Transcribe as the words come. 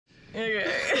Okay.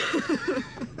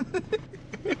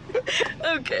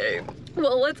 Okay.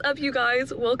 Well, what's up, you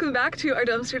guys? Welcome back to our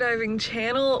dumpster diving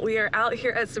channel. We are out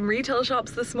here at some retail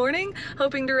shops this morning,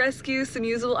 hoping to rescue some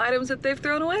usable items that they've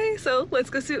thrown away. So let's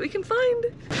go see what we can find.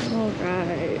 All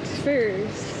right,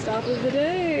 first stop of the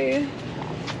day.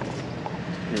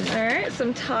 All right,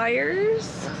 some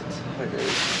tires.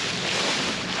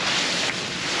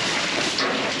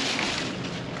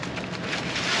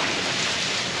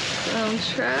 Some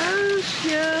trash,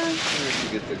 yeah. Where'd you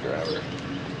get the grabber?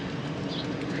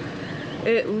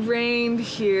 It rained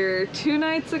here 2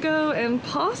 nights ago and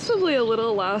possibly a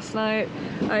little last night.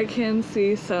 I can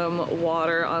see some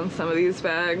water on some of these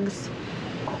bags.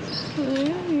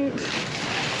 Right.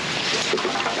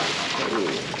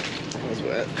 Ooh, that was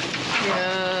wet.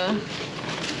 Yeah.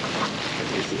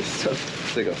 This stuff.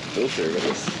 It's like a filter, but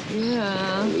it's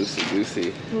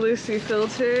loosey-goosey. Loosey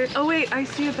filter. Oh wait, I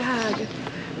see a bag.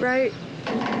 Right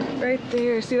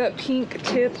there. See that pink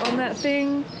tip on that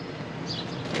thing?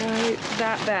 Right,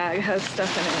 that bag has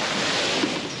stuff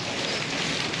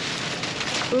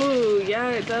in it. Ooh, yeah,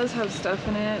 it does have stuff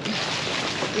in it.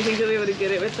 You think you'll be able to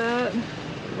get it with that? I'm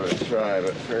gonna try,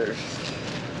 but first.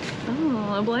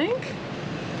 Oh, a blank?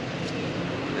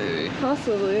 Maybe.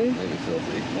 Possibly. Maybe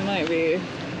filthy. It might be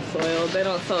soiled. They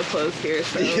don't sell clothes here,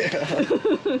 so.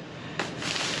 Yeah.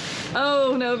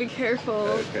 Oh, no, be careful.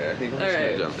 Okay, I think I'm just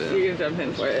gonna jump in. You can jump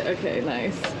in for it. Okay,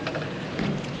 nice.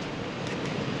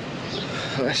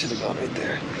 I should have gone right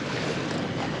there.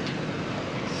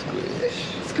 Squish.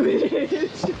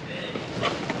 Squish.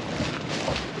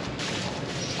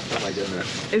 Oh my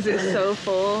goodness. Is it so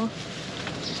full?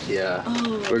 Yeah.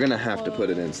 Oh, we're gonna have to put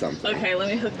it in something. Okay, let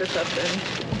me hook this up then.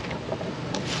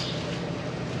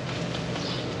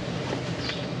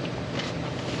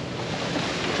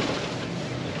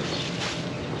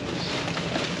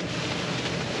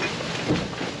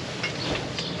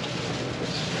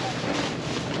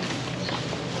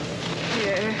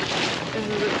 This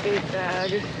is a big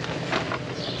bag.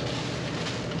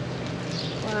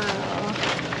 Wow.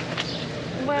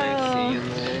 Wow.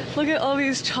 Look at all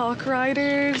these chalk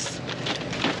riders.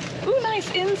 Ooh,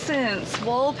 nice incense.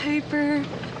 Wallpaper.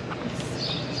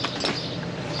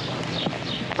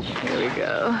 Here we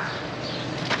go.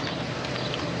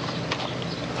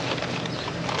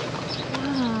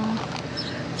 Wow.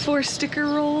 4 sticker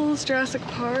rolls, Jurassic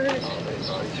Park.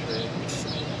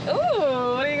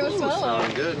 Oh, what are you gonna smell?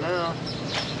 Smelling good now.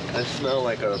 I smell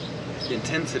like a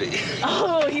intensity.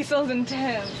 Oh, he smells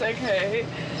intense. Okay.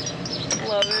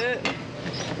 Love it.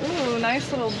 Ooh,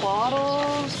 nice little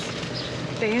bottles.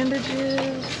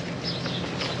 Bandages.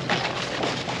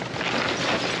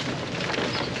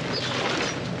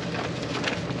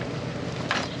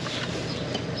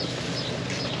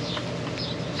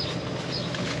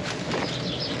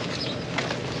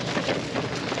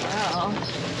 Wow.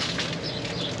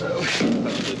 Oh,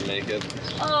 that didn't make it.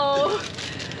 Oh,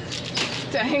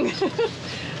 dang.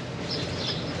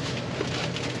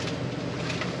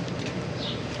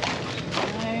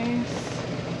 Nice.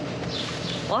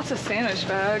 Lots of sandwich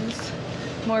bags.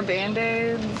 More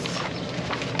Band-Aids.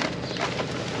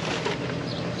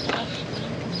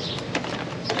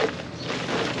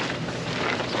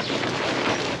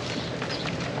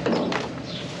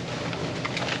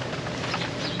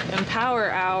 And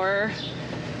Power Hour.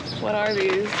 What are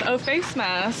these? Oh, face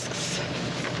masks.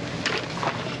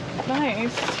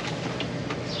 Nice.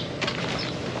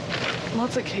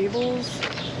 Lots of cables.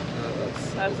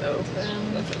 That's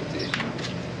open. That's empty.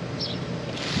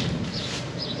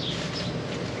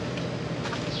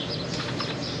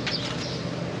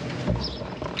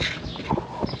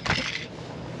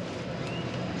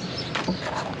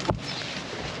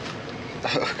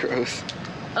 Oh, gross.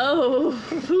 Oh,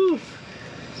 poof.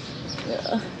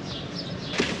 Yeah.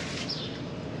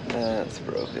 That's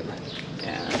broken.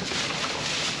 Yeah.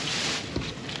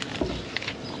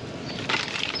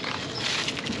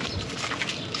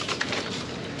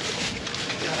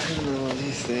 God, I don't know all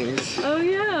these things. Oh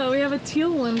yeah, we have a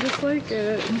teal one just like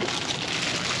it.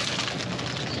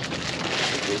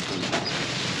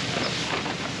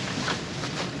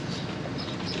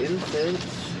 Incense.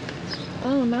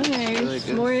 Oh, nice.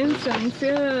 Really more incense,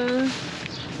 yeah.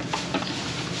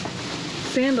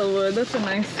 Sandalwood, that's a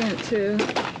nice scent too.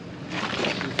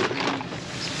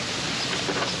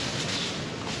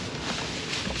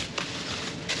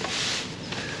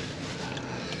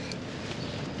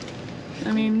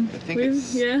 I mean, I think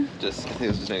it's yeah. just, I think it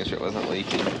was just making sure it wasn't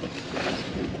leaking.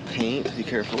 Paint, be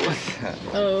careful with that.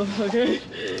 Oh, okay.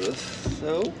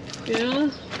 Soap. Yeah.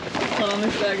 Hold on,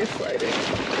 this bag is sliding.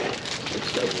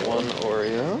 It's just one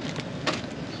Oreo.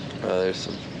 Oh, there's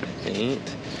some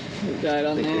paint. It died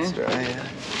on I think there. it's dry, yeah.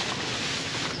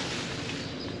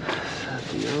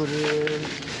 Deodorant.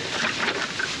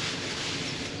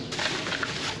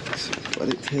 Some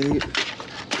buddy tape.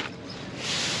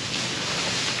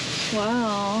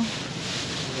 Wow.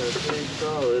 That's pretty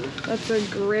solid. That's a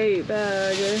great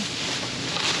bag.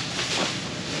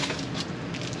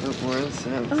 Oh, more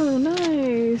incense. Oh,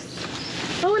 nice.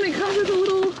 Oh, and it comes with a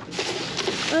little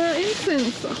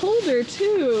incense holder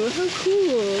too. How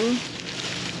cool.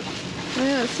 Oh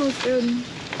yeah, it smells good.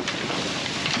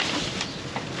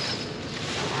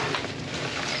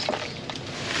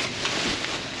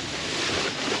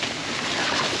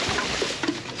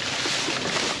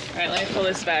 Alright, let me pull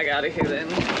this bag out of here then.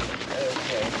 Okay,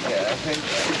 yeah, I think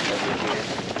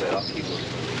that's I'll keep it.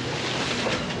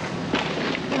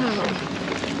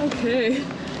 Wow. Okay.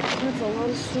 That's a lot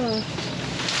of stuff.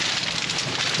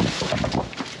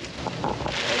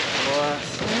 Alright,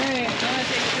 I'm gonna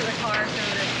take it to the car so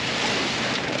that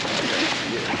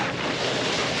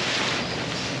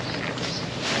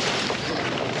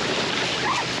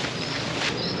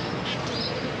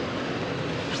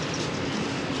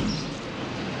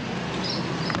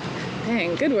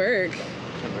Dang, good work.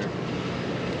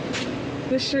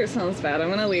 This shirt sounds bad. I'm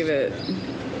gonna leave it.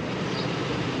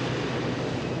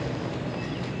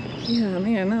 Yeah,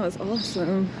 man, that was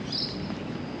awesome.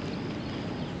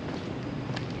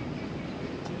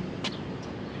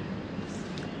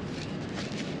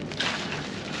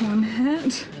 One hat.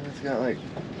 It's got like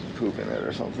poop in it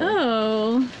or something.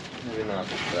 Oh. Maybe not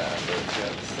just that, but it's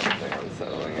got something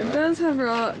unsettling in It it. does have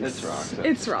rocks. It's rocks.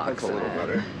 It's rocks. That's a little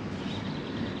better.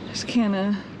 There's a can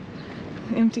of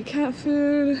empty cat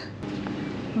food.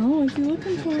 Oh, what's he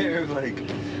looking A for? pair of like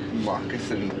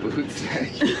moccasin boots back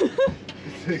here.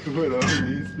 Like put on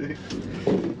these things.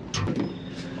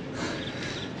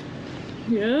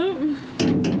 Yep.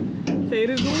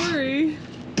 Faded glory.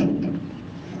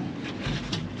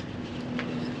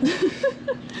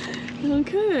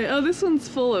 Okay. Oh, this one's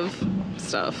full of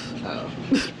stuff. Oh.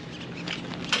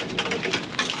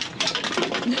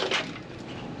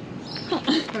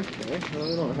 Okay, well,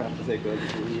 we don't have to take those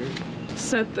through here.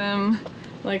 Set them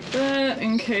like that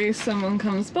in case someone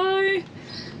comes by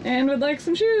and would like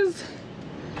some shoes.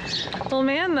 Well,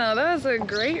 man, though, that was a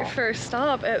great first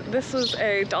stop. This was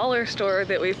a dollar store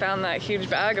that we found that huge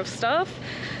bag of stuff.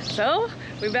 So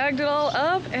we bagged it all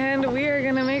up and we are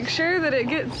gonna make sure that it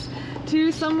gets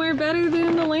to somewhere better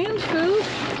than the landfill.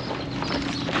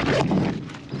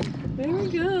 There we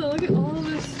go. Look at all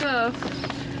this stuff.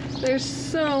 There's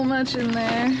so much in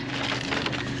there.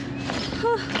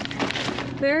 Huh.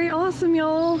 Very awesome,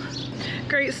 y'all.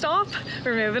 Great stop.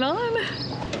 We're moving on. All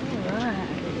right.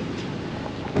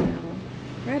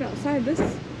 Right outside this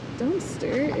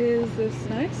dumpster is this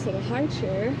nice little high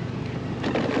chair.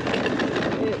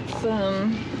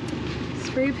 It's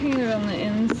spray painted on the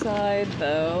inside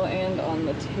though and on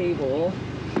the table.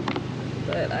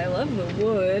 But I love the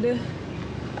wood.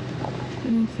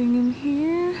 Anything in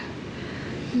here?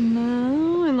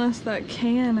 No, unless that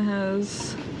can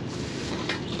has.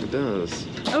 It does.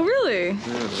 Oh, really?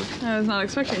 Yeah. I was not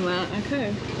expecting that.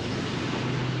 Okay.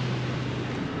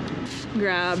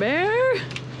 Grab air.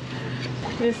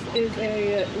 This is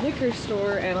a liquor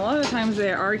store, and a lot of times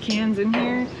there are cans in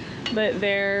here, but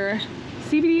they're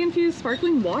CBD infused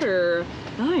sparkling water.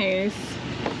 Nice.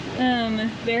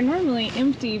 They're normally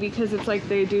empty because it's like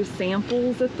they do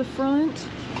samples at the front.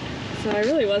 So I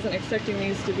really wasn't expecting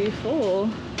these to be full.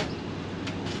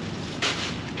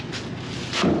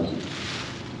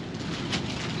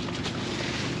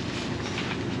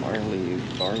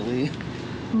 Barley.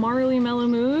 Marley Mellow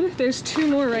Mood. There's two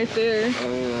more right there.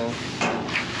 Oh yeah.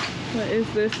 What is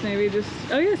this? Maybe just,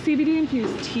 oh yeah, CBD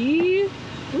infused tea.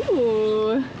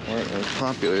 Ooh. Weren't as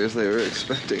popular as they were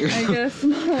expecting. I guess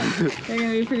not. They're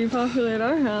gonna be pretty popular at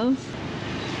our house.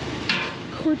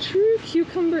 Courtru,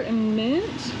 cucumber, and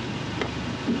mint.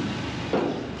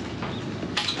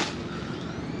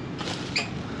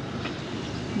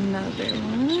 Another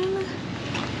one.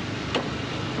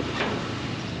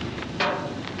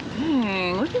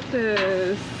 Dang, look at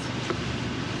this.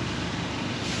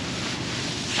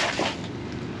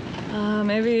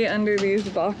 Maybe under these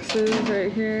boxes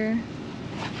right here.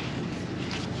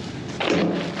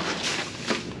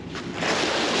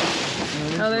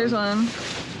 Oh, there's one.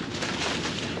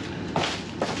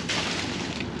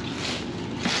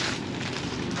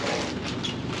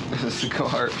 A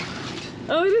cigar.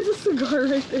 Oh, it is a cigar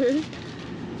right there.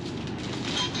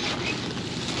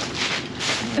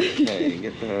 Okay,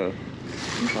 get the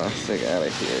plastic out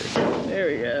of here. There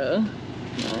we go.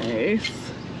 Nice.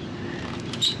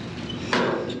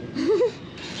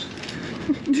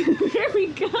 There we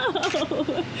go. I'm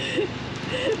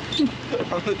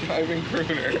the driving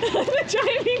crooner. I'm the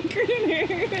driving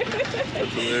crooner.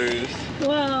 That's hilarious.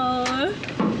 Well,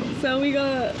 so we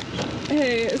got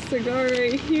a cigar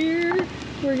right here.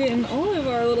 We're getting all of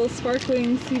our little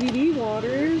sparkling CBD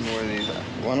waters. More of these.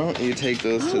 Why don't you take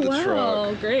those to the truck?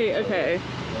 Oh, great. Okay.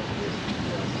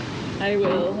 I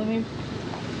will. Let me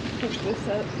pick this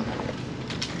up.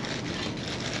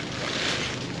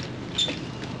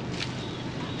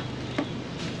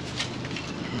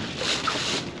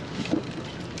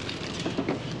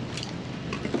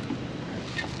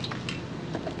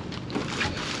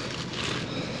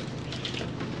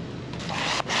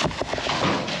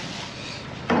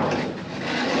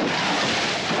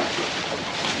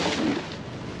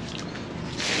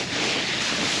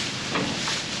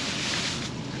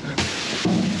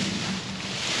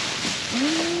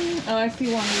 Oh, I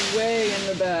see one way in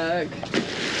the back. I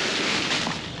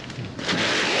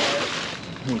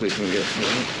think we can get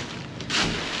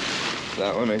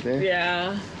that one right there.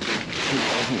 Yeah.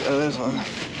 Oh, there's one. Oh,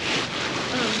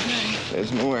 nice.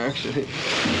 There's more actually.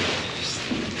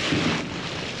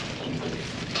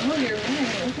 Oh, you're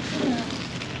right. Look at that.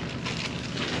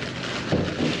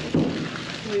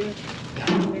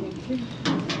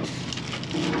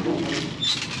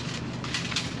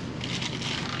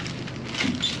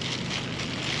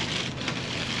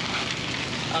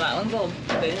 Oh, that one's all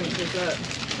bent. Is that?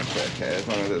 That's okay, as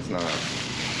long as it's not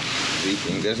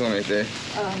leaking. There's one right there.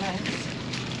 Oh, nice.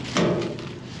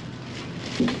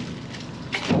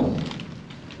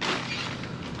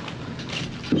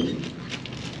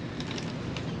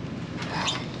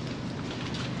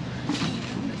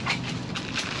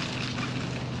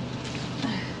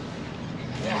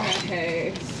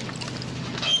 Okay.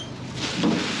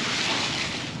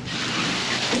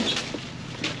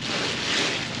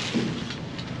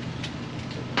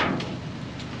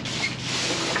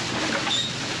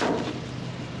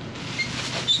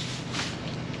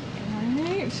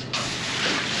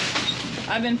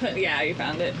 I've been putting, yeah, you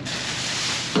found it.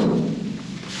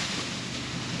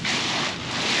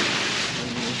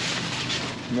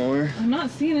 More? I'm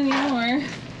not seeing any more.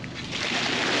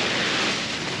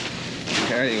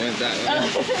 I already went that way.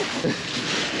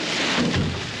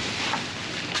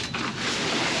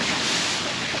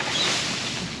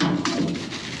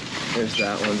 There's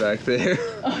that one back there.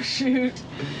 Oh, shoot.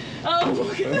 Oh,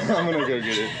 my God. I'm gonna go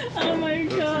get it. Oh, my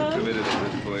God. I'm committed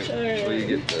at this point. All right. Will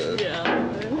you get the... Yeah.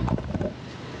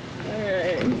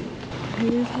 Alright.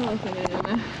 He's hopping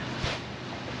in.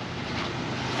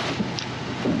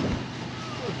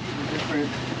 Different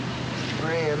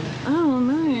brand. Oh,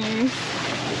 nice.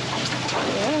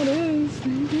 Yeah, it is.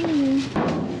 Thank you.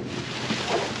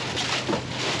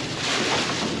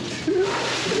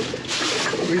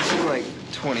 We spent like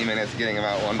 20 minutes getting them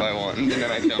out one by one, and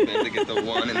then I jump in to get the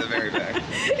one in the very back.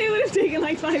 It would have taken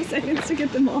like 5 seconds to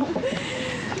get them all.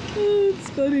 Oh, it's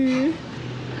funny.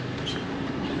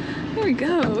 There we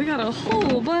go. We got a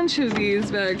whole bunch of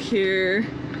these back here.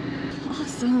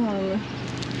 Awesome.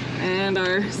 And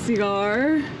our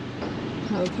cigar.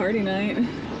 Have a party night.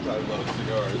 I love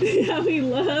cigars. Yeah, we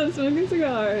love smoking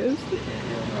cigars.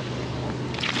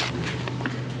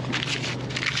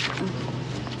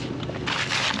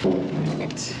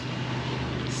 Right.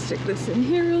 Stick this in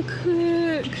here real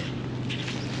quick.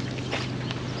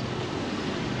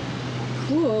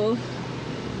 Cool.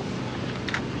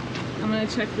 I'm gonna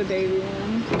check the baby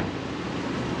one.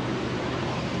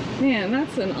 Man,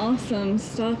 that's an awesome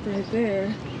stop right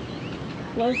there.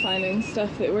 Love finding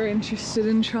stuff that we're interested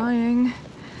in trying.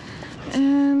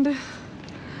 And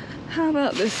how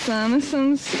about this one? This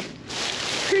one's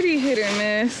pretty hit or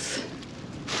miss.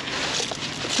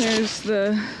 There's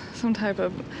some type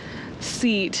of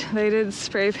seat. They did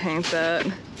spray paint that.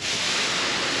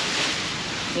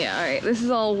 Yeah, all right, this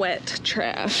is all wet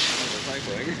trash.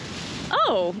 Recycling.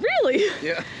 Oh, really?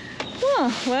 Yeah. Huh,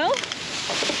 well,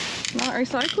 not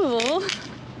recyclable.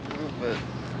 But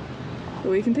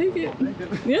we can take it.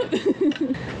 Yep.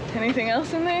 Anything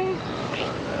else in there?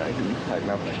 I can pack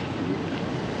nothing.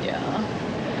 Yeah.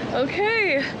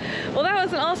 Okay. Well, that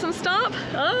was an awesome stop.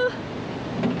 Oh,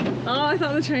 I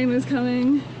thought the train was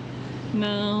coming.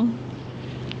 No.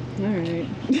 All right.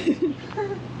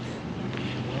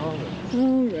 All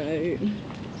right.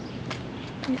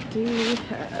 What do we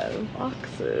have?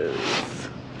 Boxes.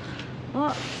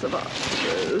 Lots of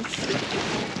boxes.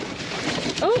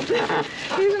 Oh,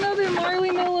 here's another Marley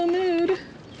Mellow Mood.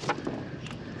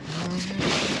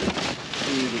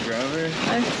 Need the grabber?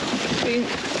 I think.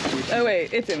 Oh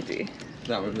wait, it's empty.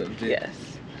 That one's empty. Yes.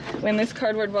 When this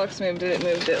cardboard box moved it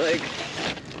moved it like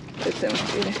it's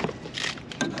empty.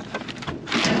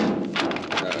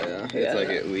 it's like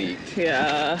it leaked.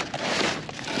 Yeah.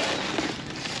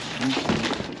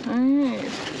 Alright.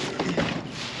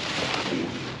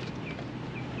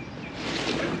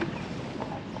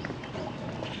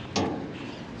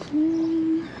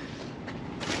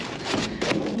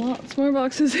 Lots more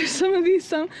boxes. There's some of these.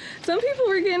 Some people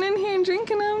were getting in here and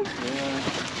drinking them.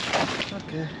 Yeah.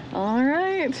 Okay. All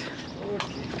right.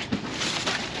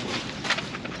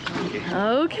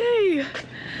 Okay.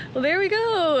 Well, there we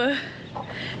go.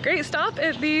 Great stop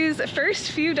at these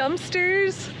first few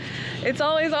dumpsters. It's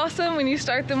always awesome when you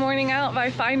start the morning out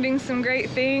by finding some great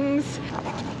things.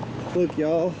 Look,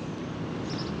 y'all.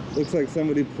 Looks like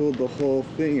somebody pulled the whole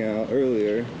thing out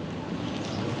earlier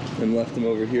and left them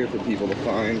over here for people to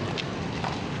find,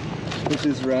 which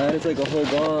is rad. It's like a whole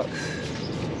box,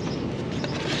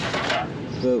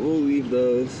 but we'll leave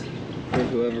those for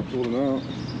whoever pulled them out.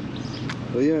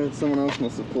 But yeah, someone else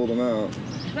must have pulled them out.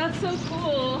 That's so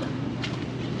cool.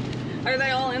 Are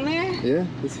they all in there? Yeah,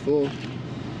 it's full.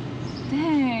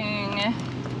 Dang. I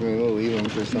mean, we'll leave them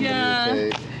for somebody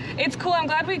to take. It's cool. I'm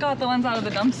glad we got the ones out of the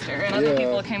dumpster, and other Yeah.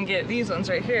 people can get these ones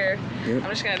right here. Yep. I'm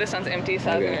just gonna, this one's empty,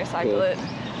 so I'm Okay, gonna recycle cool. it.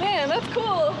 Man, that's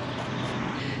cool.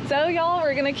 So y'all,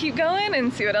 we're gonna keep going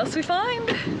and see what else we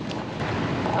find.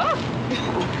 Oh,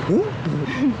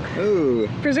 Oh,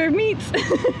 preserved meats.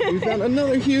 we found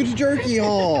another huge jerky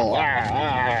haul.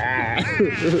 Alright,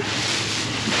 let's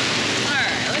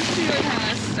see what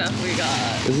kind of stuff we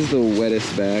got. This is the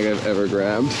wettest bag I've ever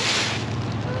grabbed.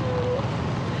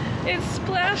 It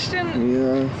splashed and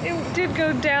Yeah, it did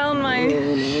go down my Oh,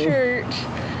 no. shirt.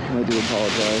 I do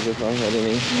apologize if I had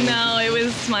any No, it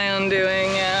was my own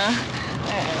doing, yeah.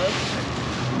 Alright,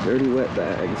 let's dirty wet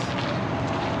bags.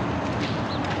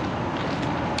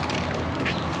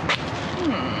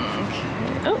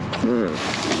 okay. Oh,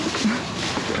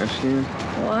 Trash can.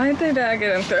 why'd they bag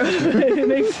it and throw it away? It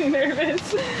makes me nervous.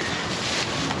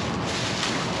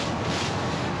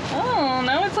 Oh,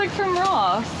 no, it's like from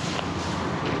Ross.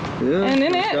 Yeah. And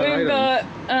in it's it, we've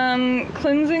items. got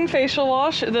cleansing facial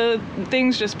wash. The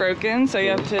thing's just broken, so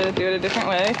you have to do it a different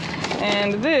way.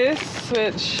 And this,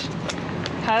 which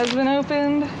has been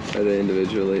opened. Are they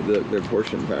individually? They're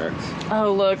portion packs.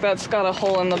 Oh, look, that's got a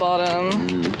hole in the bottom.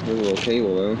 There's a little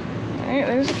cable though. Alright,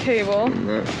 there's a cable.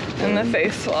 And the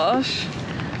face wash.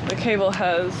 The cable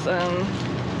has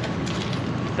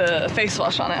the face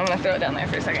wash on it. I'm gonna throw it down there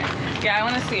for a second. Yeah, I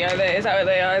wanna see, is that what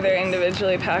they are? They're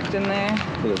individually packed in there?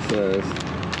 That's what it says.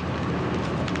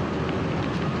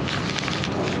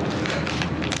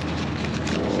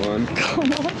 One.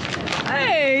 Come on.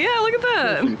 Hey, yeah, look at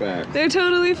Portion that. packs. They're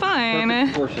totally fine.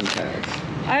 Perfect portion packs.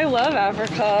 I love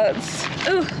apricots.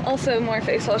 Ooh, also more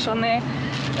face wash on there.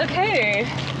 Okay.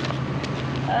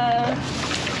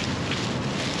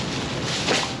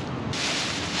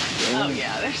 Oh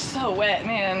yeah, they're so wet,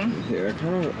 man. Here, I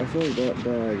feel like that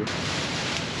bag.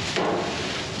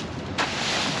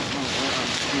 I'm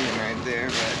seeing right there,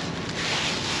 but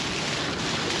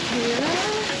Yeah.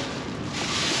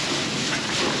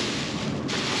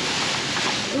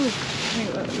 Ooh, hang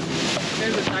on.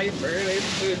 There's a diaper, there's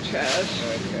food trash.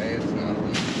 okay, it's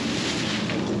nothing.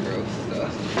 It's gross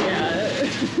stuff. Yeah.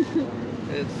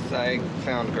 It's I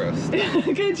found gross stuff.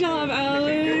 Good job,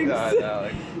 Alex. Good job,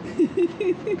 Alex.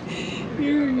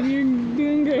 You're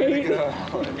doing great. Good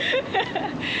job.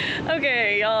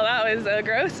 Okay, y'all, that was a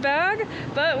gross bag,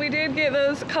 but we did get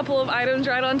those couple of items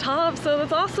right on top, so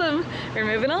that's awesome. We're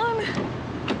moving on.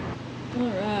 All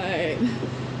right.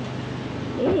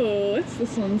 Oh, what's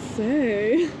this one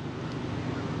say?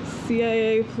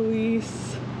 CIA,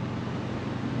 police,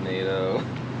 NATO.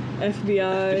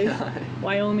 FBI,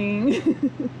 Wyoming.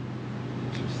 Interesting.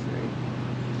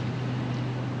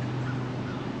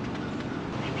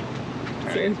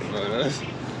 Alright, photos.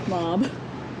 Mob.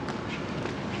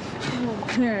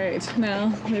 Alright, now,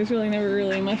 there's really never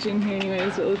really much in here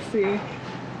anyways, but let's see.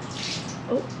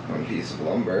 Oh. One piece of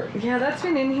lumber. Yeah, that's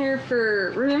been in here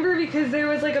for, remember, because there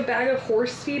was like a bag of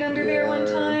horse feed under there one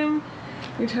Yeah. time?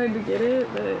 We tried to get it,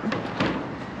 but...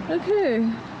 Okay.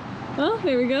 Well,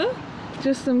 there we go.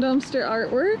 Just some dumpster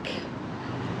artwork.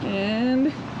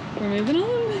 And we're moving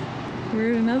on.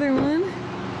 We're at another one.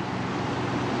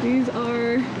 These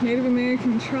are Native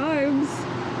American tribes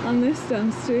on this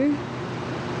dumpster.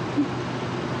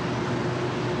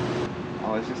 I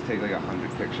always just take like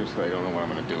 100 pictures because I don't know what I'm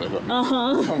gonna do with them.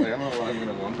 Uh-huh. I'm like, I don't know what I'm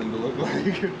gonna want them to look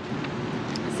like.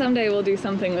 Someday we'll do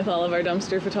something with all of our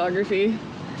dumpster photography.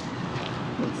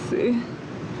 Let's see.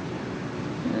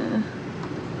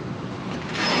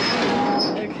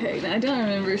 Okay, now I don't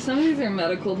remember. Some of these are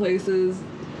medical places.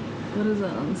 What is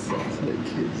that on sale? It's like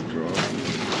kids drawing.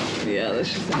 Yeah,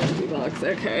 that's just an empty box.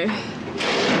 Okay.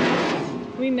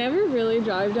 We never really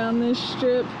drive down this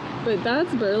strip, but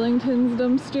that's Burlington's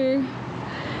dumpster.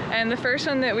 And the first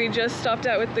one that we just stopped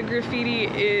at with the graffiti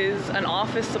is an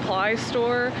office supply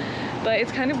store, but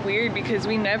it's kind of weird because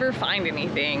we never find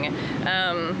anything.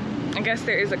 I guess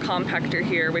there is a compactor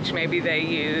here, which maybe they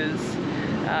use,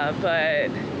 but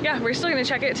yeah, we're still gonna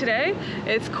check it today.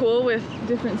 It's cool with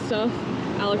different stuff.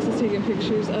 Alex is taking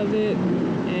pictures of it,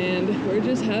 and we're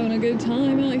just having a good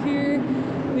time out here.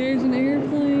 There's an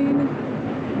airplane.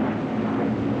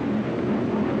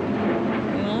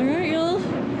 All right, y'all,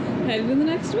 headed to the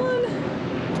next one.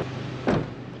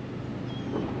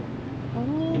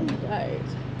 All right.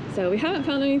 So we haven't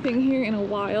found anything here in a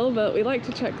while, but we like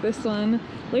to check this one.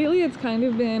 Lately it's kind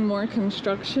of been more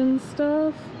construction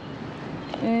stuff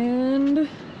and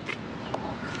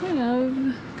kind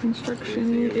of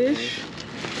construction-ish.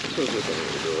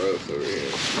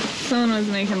 Someone was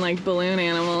making like balloon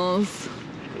animals.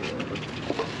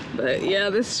 But yeah,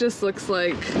 this just looks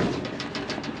like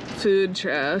food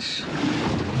trash.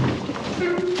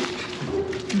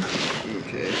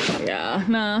 Okay. Yeah,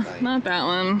 nah, not that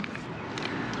one.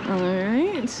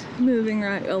 Alright, moving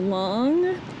right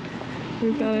along.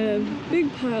 We've got a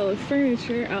big pile of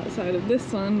furniture outside of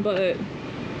this one, but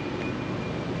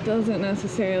doesn't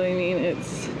necessarily mean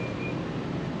it's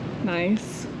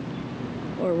nice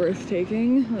or worth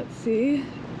taking. Let's see.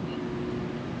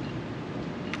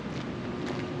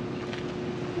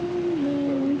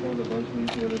 Found a bunch of these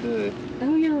the other day.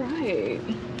 Oh, you're right.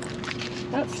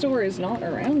 That store is not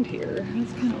around here.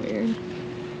 That's kind of weird.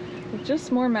 But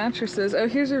just more mattresses. Oh,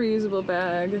 here's a reusable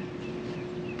bag.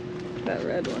 That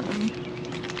red one.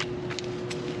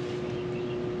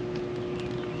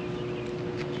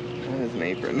 That has an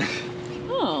apron.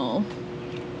 Oh.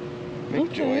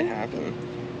 Make joy Okay. happen.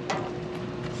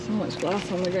 So much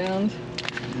glass on the ground.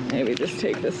 Maybe just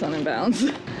take this one and bounce.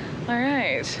 All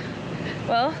right.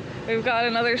 Well, we've got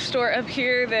another store up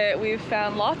here that we've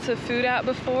found lots of food at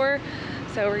before.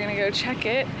 So we're gonna go check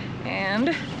it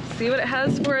and see what it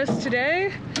has for us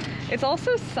today. It's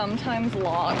also sometimes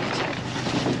locked.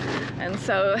 And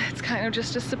so it's kind of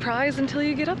just a surprise until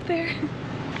you get up there.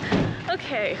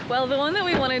 Okay, well, the one that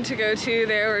we wanted to go to,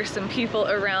 there were some people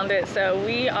around it. So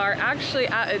we are actually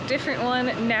at a different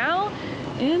one now,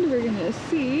 and we're gonna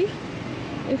see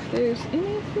if there's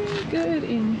anything good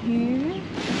in here.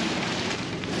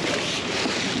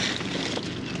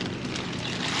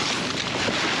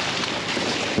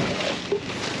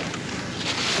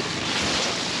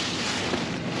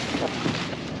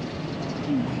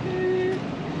 Okay.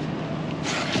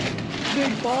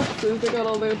 Big boxes, they got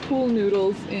all their pool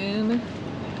noodles in.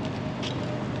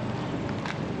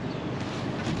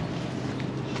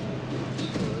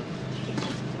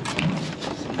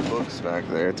 Books back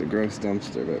there. It's a gross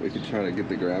dumpster, but we could try to get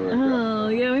the grabber. Oh,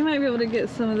 yeah, we might be able to get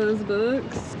some of those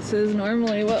books. This is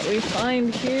normally what we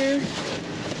find here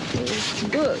is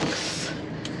books.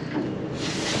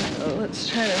 So let's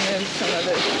try to move some of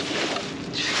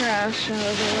this trash out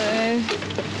of the way.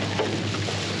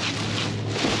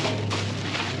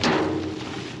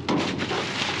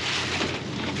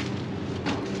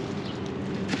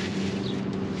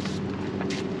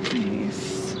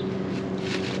 Nice.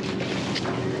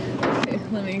 Okay,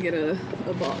 let me get a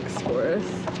box for us.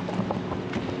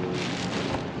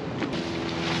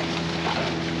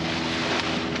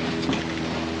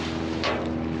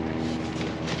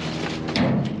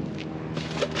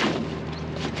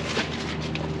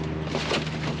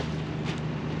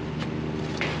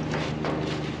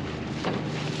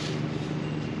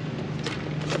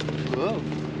 Whoa.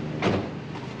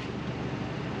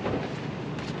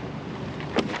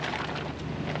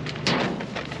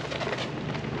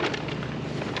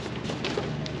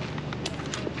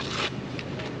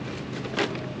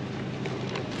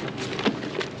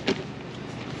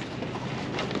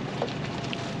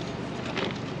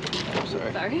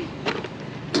 Sorry. Sorry.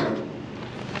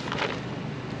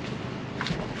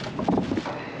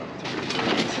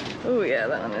 Oh yeah,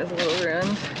 that one is a little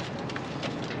ruined.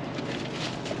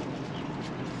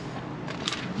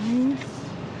 Nice.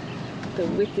 The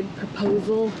wicked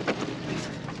proposal.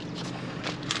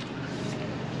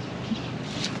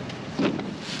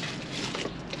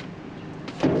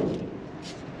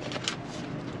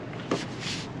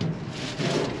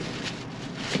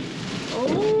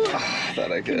 Oh! I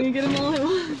thought I Can you could. get them all at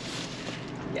once?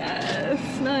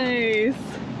 Yes, nice.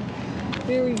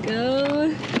 There we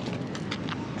go.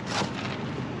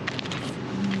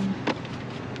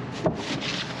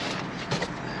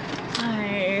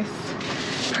 Nice.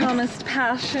 Promised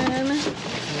Passion. All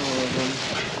of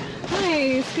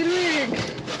Nice, good work.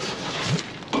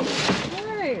 All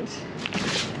right,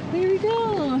 there we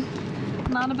go.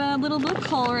 Not a bad little book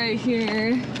haul right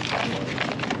here.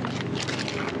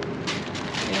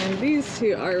 And these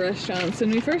two are restaurants.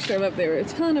 When we first drove up, there were a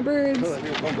ton of birds.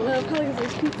 Probably because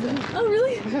there's pizza. Oh,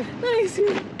 really? Nice.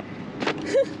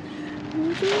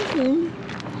 That's awesome.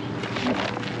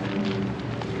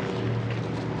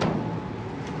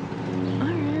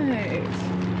 Alright.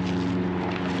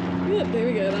 Yep, there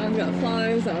we go. That one's got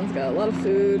flies. That one's got a lot of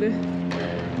food.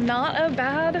 Not a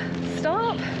bad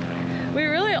stop. We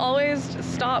really always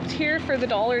stopped here for the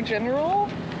Dollar General,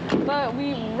 but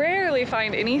we rarely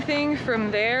find anything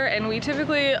from there, and we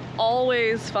typically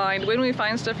always find, when we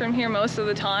find stuff from here, most of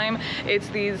the time, it's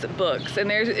these books. And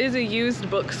there is a used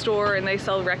bookstore, and they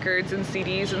sell records and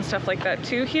CDs and stuff like that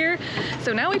too here.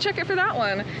 So now we check it for that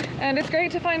one. And it's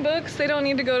great to find books. They don't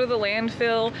need to go to the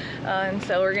landfill, and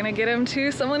so we're gonna get them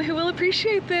to someone who will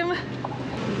appreciate them. All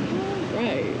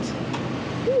right.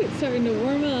 Ooh, it's starting to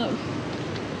warm up.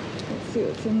 Let's see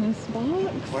what's in this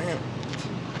box. Plant.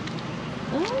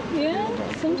 Oh,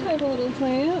 yeah, some type of little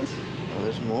plant. Oh,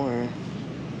 there's more.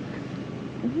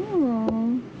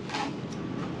 Oh,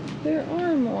 there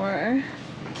are more.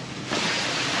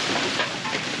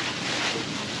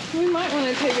 We might want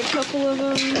to take a couple of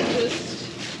them just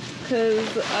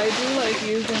because I do like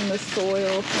using the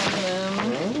soil from them.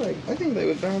 I think they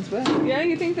would bounce back. Yeah,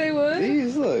 you think they would?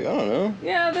 These look, I don't know.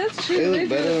 Yeah, that's true. They look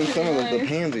better than some of nice. the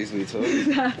pansies we took.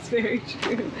 That's very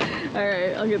true. All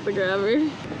right, I'll get the grabber.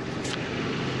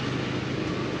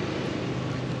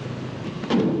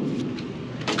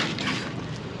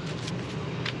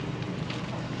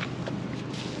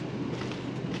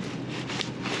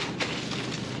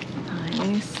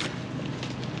 Nice.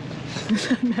 Is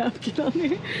that napkin on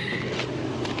here?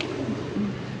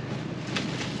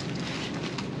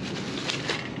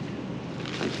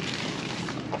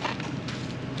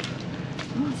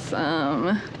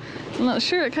 Awesome. I'm not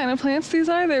sure what kind of plants these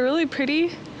are. They're really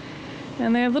pretty.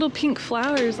 And they have little pink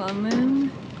flowers on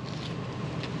them.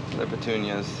 They're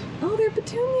petunias. Oh, they're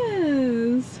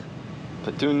petunias.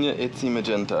 Petunia itsy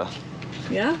magenta.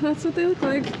 Yeah, that's what they look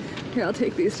like. Here, I'll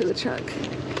take these to the truck.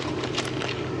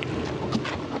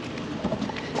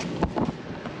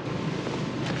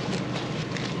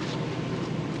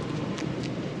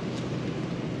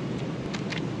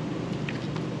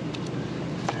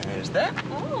 There's that.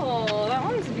 Oh, that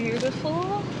one's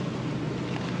beautiful.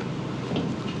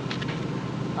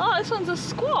 Oh, this one's a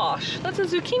squash. That's a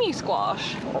zucchini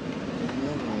squash.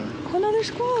 Another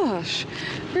squash.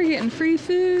 We're getting free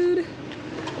food.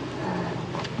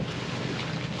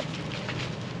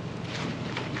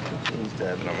 He's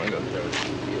dead, but I'm gonna go throw it.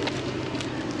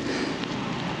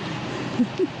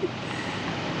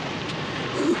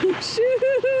 Oh, shoot!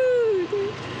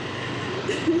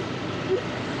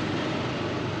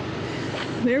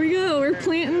 There we go. We're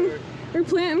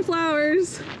planting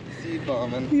flowers. Seed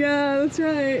bombing. Yeah, that's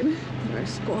right. Our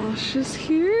squash is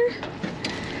here.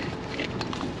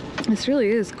 This really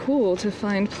is cool to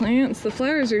find plants. The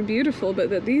flowers are beautiful, but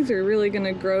that these are really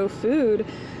gonna grow food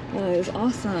is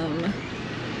awesome.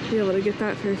 Be able to get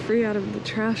that for free out of the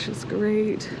trash is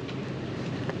great.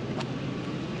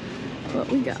 What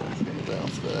we got?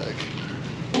 Bounce back.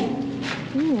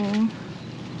 Ooh,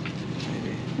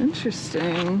 Maybe.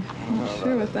 interesting. Not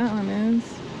sure what that one is.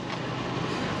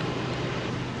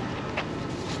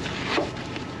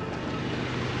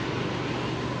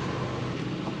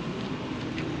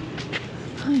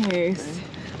 Nice.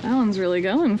 That one's really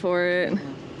going for it.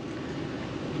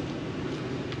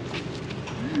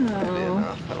 Maybe Oh.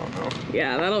 enough, I don't know.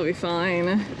 Yeah, that'll be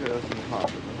fine.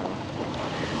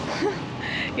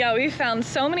 Yeah, we found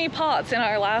so many pots in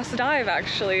our last dive,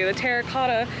 actually. The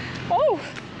terracotta. Oh!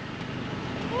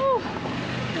 Oh!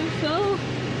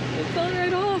 It fell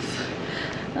right off.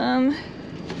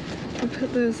 We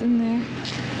put those in there.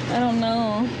 I don't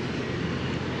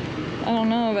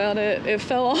know about it. It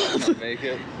fell off. Make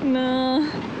it. No.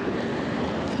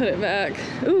 Put it back.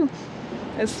 Ooh,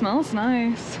 it smells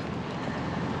nice.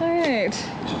 All right.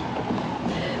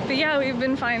 But yeah, we've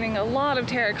been finding a lot of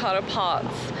terracotta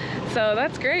pots. So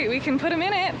that's great. We can put them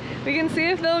in it. We can see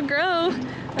if they'll grow.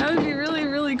 That would be really,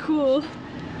 really cool.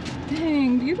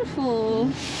 Dang, beautiful.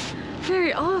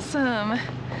 Very awesome.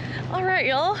 All right,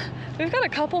 y'all. We've got a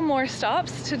couple more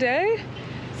stops today.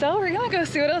 So we're gonna go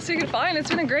see what else we can find. It's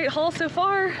been a great haul so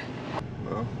far.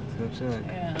 Well, let's go check.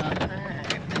 Yeah, all right.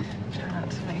 Try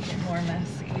not to make it more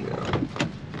messy. Yeah.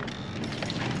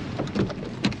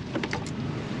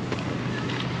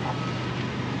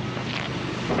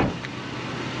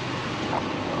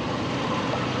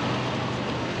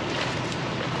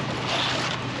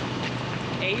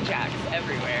 Ajax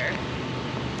everywhere.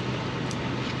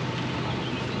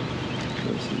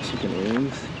 There's some chicken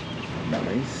wings.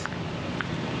 Nice.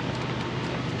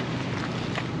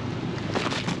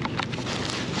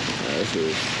 This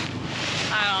is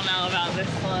I don't know about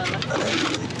this one.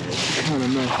 kind of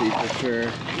messy for sure.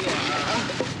 Yeah.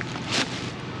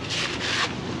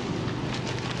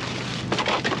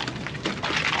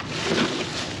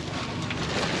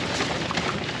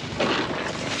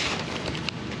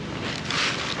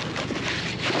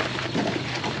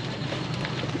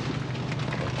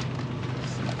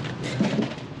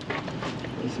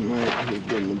 This might have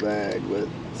been the bag, but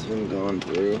it's been gone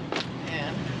through.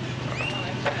 Yeah.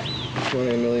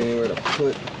 20 million anywhere to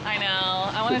put. I know.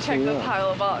 I want to check the pile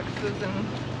of boxes and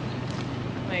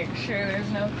make sure there's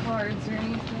no cards or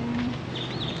anything.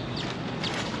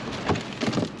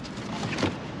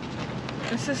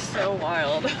 This is so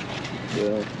wild.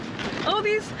 Yeah. Oh,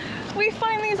 we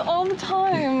find these all the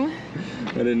time.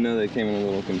 I didn't know they came in a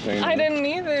little container. I didn't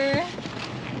either.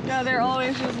 Yeah, they're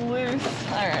always just loose.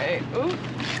 All right. Ooh.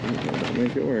 Don't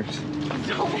make it worse.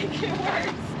 Don't make it worse.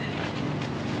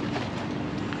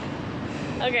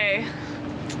 Okay.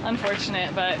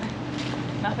 Unfortunate, but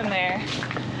nothing there.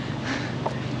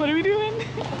 What are we doing?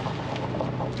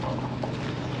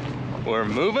 We're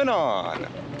moving on.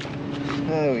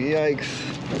 Oh, yikes.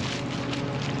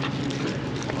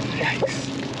 Yikes.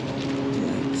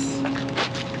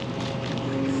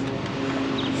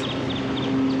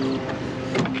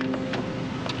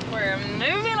 We're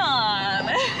moving on.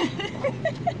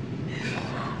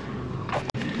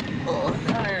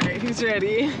 Alright, he's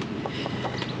ready.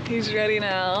 He's ready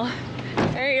now.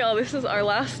 Alright, y'all, this is our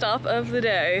last stop of the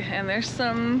day, and there's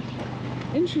some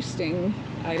interesting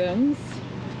items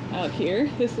out here.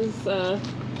 This is a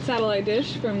satellite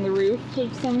dish from the roof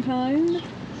of some kind.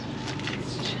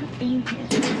 Let's check in here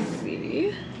and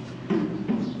see.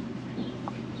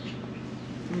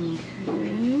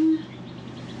 Okay.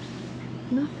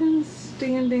 Nothing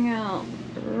standing out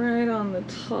right on the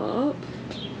top.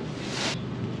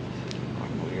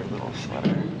 Weird little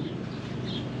sweater.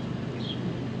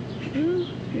 Oh,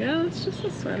 yeah, it's just a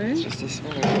sweater. It's just a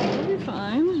sweater. It'll be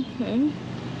fine. Okay.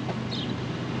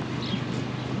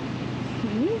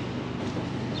 Okay.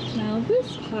 Now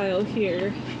this pile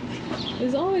here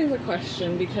is always a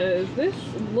question because this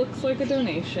looks like a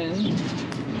donation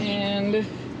and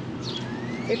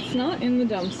it's not in the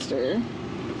dumpster.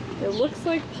 It looks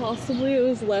like possibly it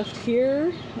was left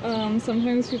here.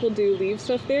 Sometimes people do leave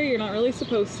stuff there. You're not really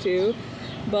supposed to,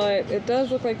 but it does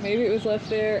look like maybe it was left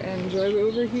there and drug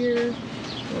over here,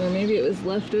 or maybe it was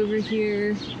left over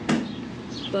here,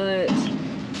 but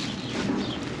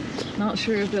not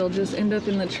sure if they'll just end up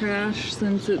in the trash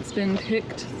since it's been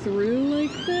picked through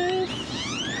like this.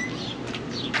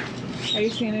 Are you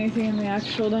seeing anything in the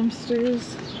actual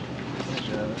dumpsters?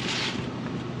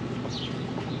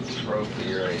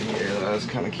 Trophy right here that I was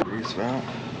kind of curious about.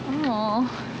 Oh.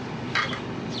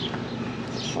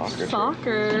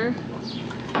 Soccer.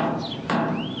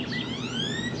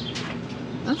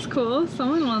 That's cool.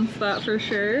 Someone wants that for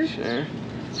sure. Sure.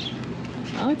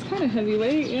 Oh, it's kind of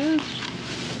heavyweight, yeah.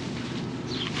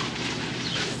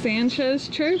 Sanchez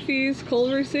Trophies,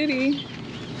 Culver City.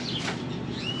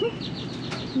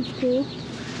 That's cool.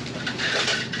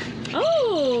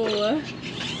 Oh!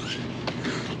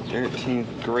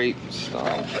 13th grape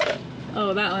stomp.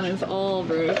 Oh, that one is all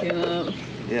broken up.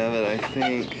 Yeah, but I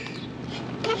think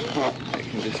it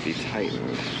can just be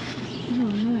tightened. Oh,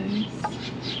 nice.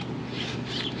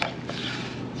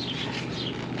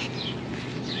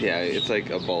 Yeah, it's like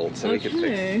a bolt, so we could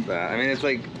fix that. I mean, it's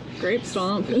like grape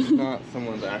stomp. It's not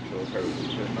someone's actual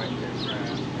trophy, so it might get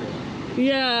crashed.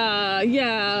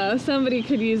 Yeah, somebody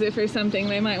could use it for something.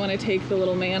 They might want to take the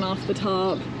little man off the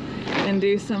top and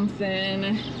do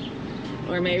something.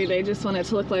 Or maybe they just want it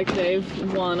to look like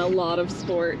they've won a lot of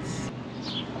sports.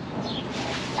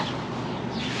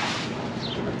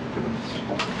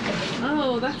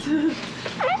 Oh, that's a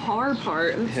car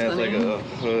part. That's yeah, funny. it's like a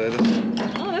hood.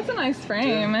 Oh, that's a nice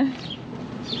frame.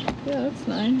 Yeah, that's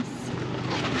nice.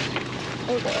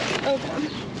 Oh god, oh god.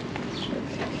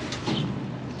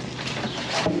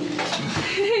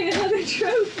 Hey, another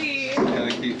trophy!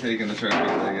 Gotta keep taking the trophies,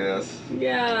 I guess.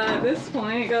 Yeah, at this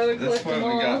point, gotta collect At this point, them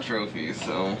all. we got trophies,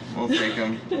 so we'll take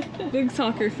them. Big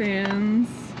soccer fans.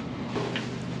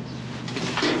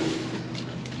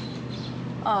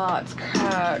 Oh, it's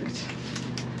cracked.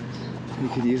 You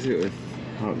could use it with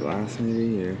hot glass,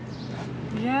 maybe, or...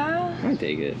 Yeah? I'd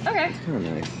take it. Okay. It's kind of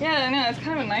nice. Yeah, no, it's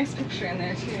kind of a nice picture in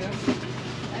there, too.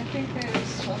 I think they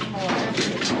just left them alive.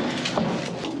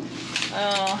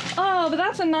 Oh, but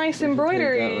that's a nice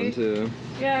embroidery. Take that one, too.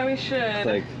 Yeah, we should. It's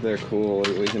like, they're cool.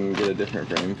 We can get a different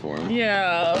frame for them.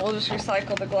 Yeah, we'll just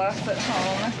recycle the glass at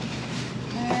home.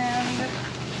 And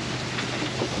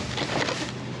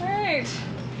right.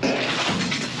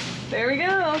 There we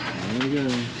go. There we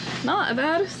go. Not a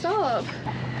bad stop.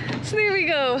 So there we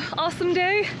go. Awesome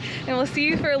day. And we'll see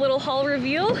you for a little haul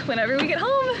reveal whenever we get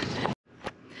home.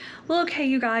 Well, okay,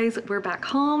 you guys, we're back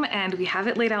home and we have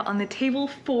it laid out on the table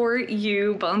for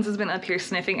you. Bones has been up here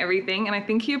sniffing everything and I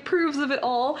think he approves of it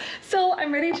all. So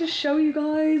I'm ready to show you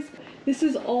guys. This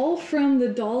is all from the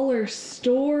dollar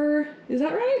store. Is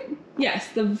that right? Yes,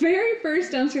 the very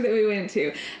first dumpster that we went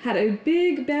to had a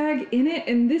big bag in it,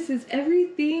 and this is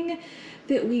everything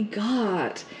that we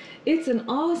got. It's an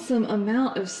awesome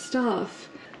amount of stuff.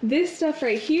 This stuff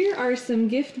right here are some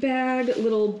gift bag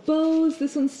little bows.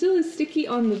 This one still is sticky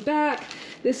on the back.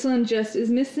 This one just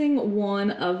is missing one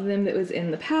of them that was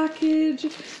in the package.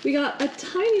 We got a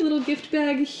tiny little gift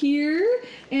bag here,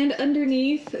 and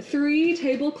underneath 3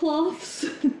 tablecloths.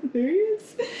 There he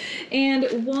is.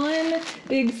 And 1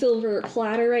 big silver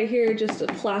platter right here, just a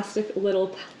plastic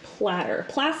little platter.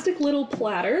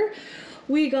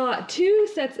 We got 2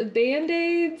 sets of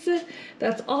Band-Aids.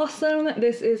 That's awesome.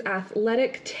 This is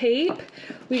athletic tape.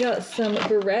 We got some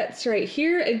barrettes right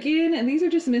here again, and these are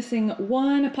just missing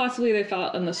 1. Possibly they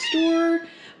found in the store.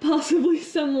 Possibly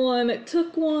someone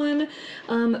took one,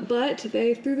 but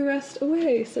they threw the rest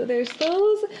away. So there's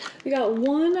those. We got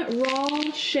 1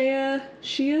 raw shea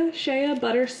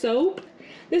butter soap.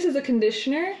 This is a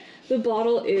conditioner. The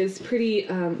bottle is pretty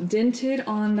dented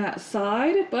on that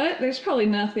side, but there's probably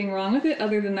nothing wrong with it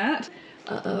other than that.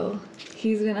 Uh-oh,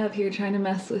 he's been up here trying to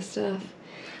mess with stuff.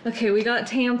 Okay, we got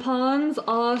tampons,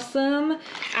 awesome.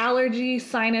 Allergy,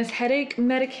 sinus, headache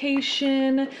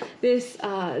medication. This,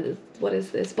 what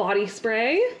is this? Body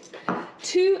spray.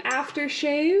 2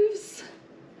 aftershaves.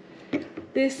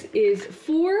 This is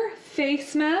 4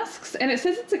 face masks, and it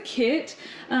says it's a kit,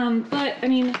 but I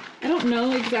mean, I don't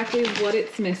know exactly what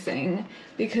it's missing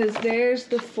because there's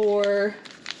the 4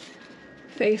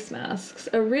 face masks.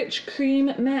 A rich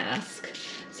cream mask.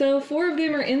 So 4 of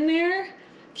them are in there.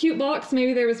 Cute box,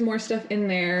 maybe there was more stuff in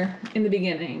there in the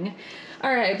beginning.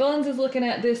 All right, Bones is looking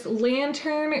at this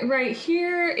lantern right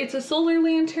here. It's a solar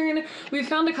lantern. We've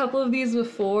found a couple of these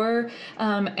before,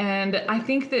 and I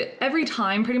think that every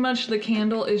time pretty much the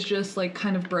candle is just like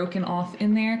kind of broken off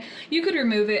in there. You could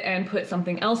remove it and put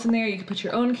something else in there. You could put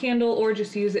your own candle or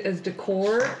just use it as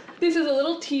decor. This is a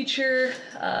little teacher,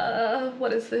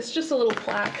 what is this? Just a little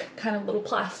plaque, kind of little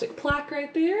plastic plaque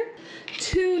right there.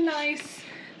 2 nice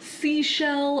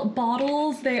seashell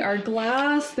bottles. They are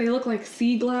glass. They look like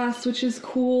sea glass, which is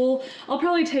cool. I'll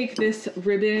probably take this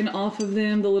ribbon off of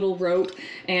them, the little rope,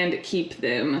 and keep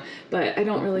them, but I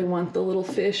don't really want the little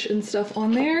fish and stuff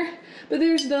on there. But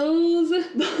there's those.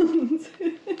 Bones.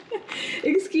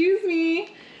 Excuse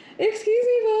me,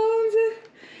 Bones.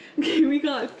 Okay, we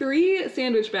got 3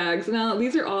 sandwich bags. Now,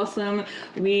 these are awesome.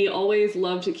 We always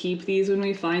love to keep these when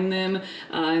we find them.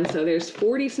 And so there's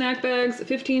 40 snack bags,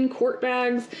 15 quart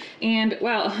bags, and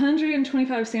wow,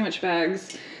 125 sandwich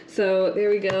bags. So there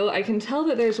we go. I can tell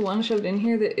that there's one shoved in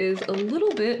here that is a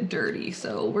little bit dirty,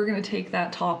 so we're gonna take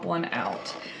that top one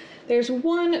out. There's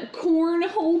 1 corn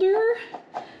holder,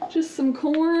 just some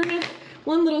corn,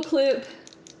 1 little clip,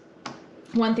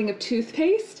 1 thing of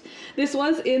toothpaste. This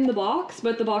was in the box,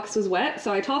 but the box was wet,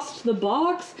 so I tossed the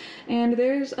box, and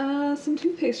there's some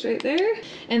toothpaste right there.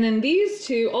 And then these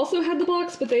 2 also had the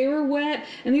box, but they were wet,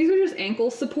 and these are just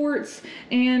ankle supports,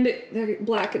 and they're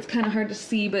black. It's kind of hard to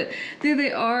see, but there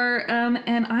they are,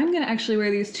 and I'm gonna actually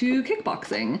wear these to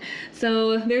kickboxing.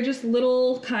 So they're just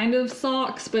little kind of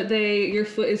socks, but your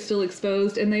foot is still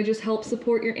exposed, and they just help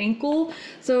support your ankle.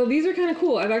 So these are kind of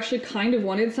cool. I've actually kind of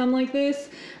wanted some like this,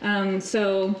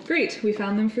 so great. We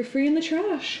found them for free in the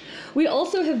trash. We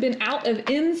also have been out of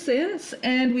incense,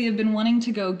 and we have been wanting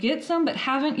to go get some but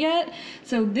haven't yet.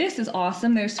 So this is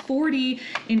awesome. There's 40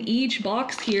 in each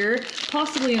box here,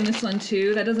 possibly in this one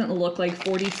too. That doesn't look like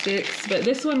 40 sticks, but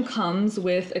this one comes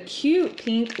with a cute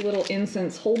pink little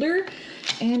incense holder.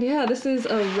 And yeah, this is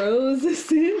a rose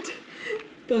scent.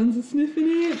 Bones is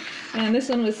sniffing it. And this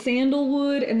one was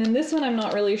sandalwood, and then this one I'm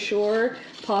not really sure,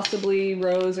 possibly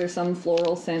rose or some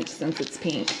floral scent since it's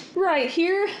pink. Right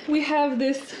here we have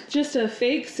this, just a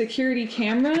fake security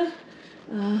camera.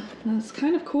 That's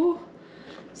kind of cool.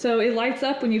 So it lights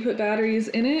up when you put batteries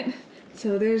in it.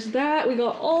 So there's that. We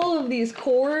got all of these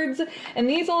cords, and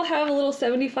these all have a little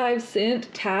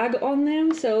 75-cent tag on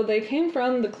them. So they came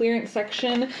from the clearance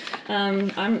section.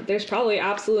 There's probably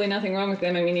absolutely nothing wrong with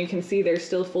them. I mean, you can see they're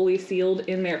still fully sealed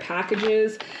in their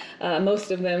packages.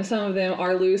 Most of them, some of them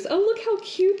are loose. Oh, look how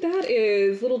cute that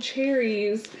is. Little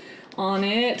cherries on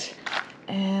it.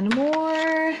 And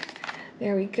more.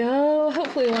 There we go.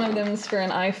 Hopefully one of them is for an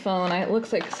iPhone. It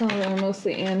looks like some of them are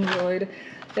mostly Android.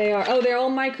 They are, oh, they're all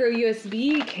micro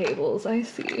USB cables, I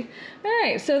see. All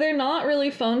right, so they're not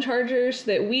really phone chargers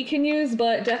that we can use,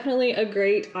 but definitely a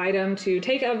great item to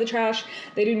take out of the trash.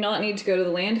 They do not need to go to the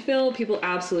landfill. People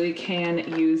absolutely can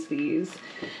use these.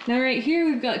 Now right here,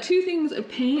 we've got two things of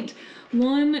paint.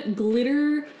 One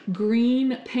glitter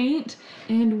green paint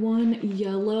and one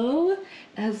yellow,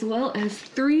 as well as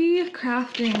 3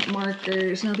 crafting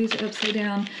markers. Now these are upside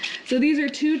down. So these are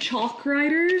 2 chalk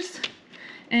writers.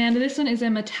 And this one is a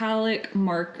metallic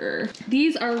marker.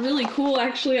 These are really cool,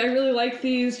 actually. I really like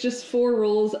these. Just 4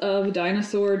 rolls of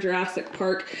dinosaur Jurassic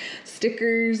Park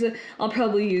stickers. I'll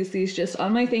probably use these just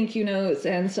on my thank you notes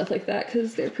and stuff like that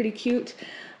because they're pretty cute.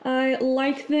 I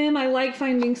like them. I like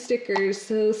finding stickers.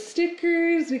 So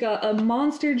stickers, we got a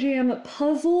Monster Jam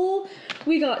puzzle.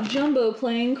 We got jumbo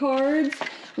playing cards.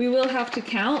 We will have to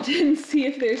count and see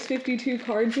if there's 52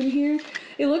 cards in here.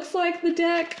 It looks like the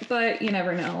deck, but you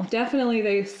never know.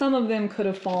 Definitely some of them could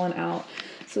have fallen out.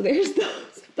 So there's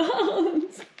those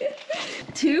bones.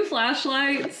 2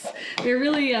 flashlights. They're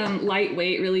really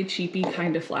lightweight, really cheapy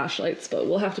kind of flashlights, but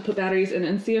we'll have to put batteries in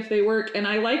and see if they work. And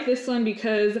I like this one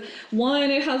because, one,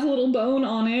 it has a little bone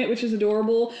on it, which is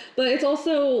adorable, but it's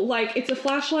also like, it's a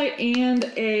flashlight and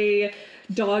a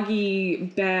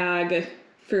doggy bag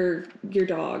for your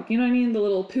dog, you know what I mean? The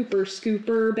little pooper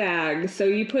scooper bag. So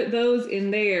you put those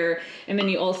in there, and then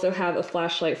you also have a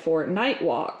flashlight for night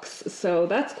walks. So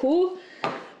that's cool.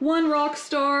 1 rock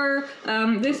star.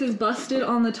 This is busted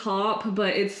on the top,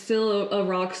 but it's still a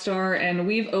rock star, and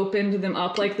we've opened them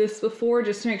up like this before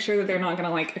just to make sure that they're not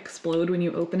gonna like explode when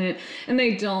you open it, and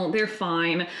they don't. They're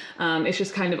fine. It's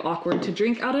just kind of awkward to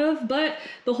drink out of, but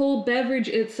the whole beverage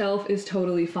itself is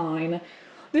totally fine.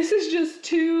 This is just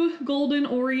 2 golden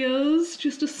Oreos,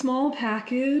 just a small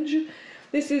package.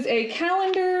 This is a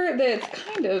calendar that's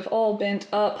kind of all bent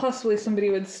up. Possibly somebody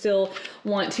would still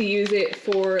want to use it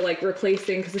for like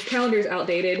replacing, because this calendar is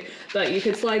outdated, but you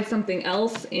could slide something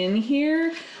else in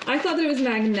here. I thought that it was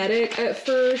magnetic at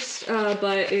first,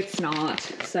 but it's not.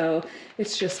 So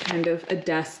it's just kind of a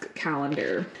desk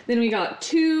calendar. Then we got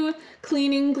 2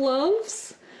 cleaning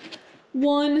gloves,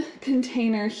 1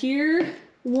 container here,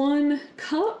 1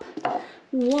 cup,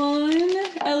 1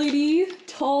 LED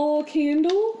tall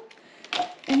candle,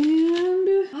 and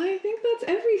I think that's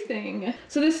everything.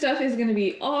 So this stuff is gonna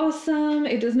be awesome.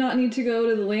 It does not need to go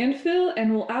to the landfill,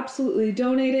 and we'll absolutely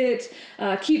donate it.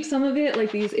 Keep some of it,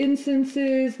 like these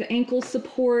incenses, the ankle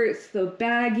supports, the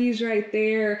baggies right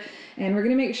there, and we're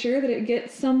gonna make sure that it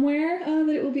gets somewhere that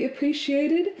it will be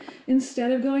appreciated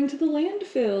instead of going to the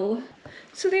landfill.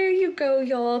 So there you go,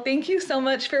 y'all. Thank you so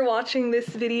much for watching this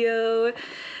video.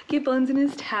 Get Bones in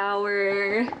his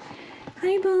tower.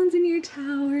 Hi, Bones in your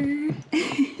tower.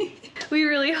 We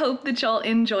really hope that y'all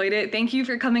enjoyed it. Thank you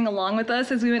for coming along with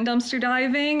us as we went dumpster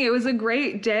diving. It was a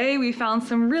great day. We found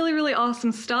some really, really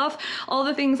awesome stuff. All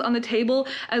the things on the table,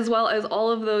 as well as all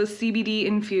of those CBD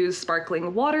infused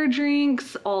sparkling water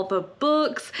drinks, all the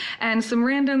books, and some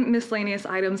random miscellaneous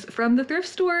items from the thrift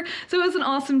store. So it was an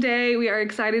awesome day. We are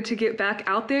excited to get back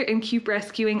out there and keep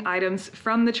rescuing items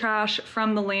from the trash,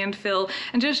 from the landfill,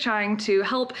 and just trying to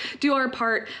help do our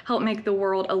part, help make the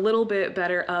world a little bit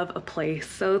better of a place.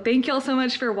 So thank y'all so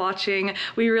much for watching.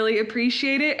 We really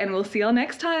appreciate it, and we'll see y'all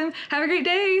next time. Have a great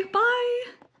day. Bye.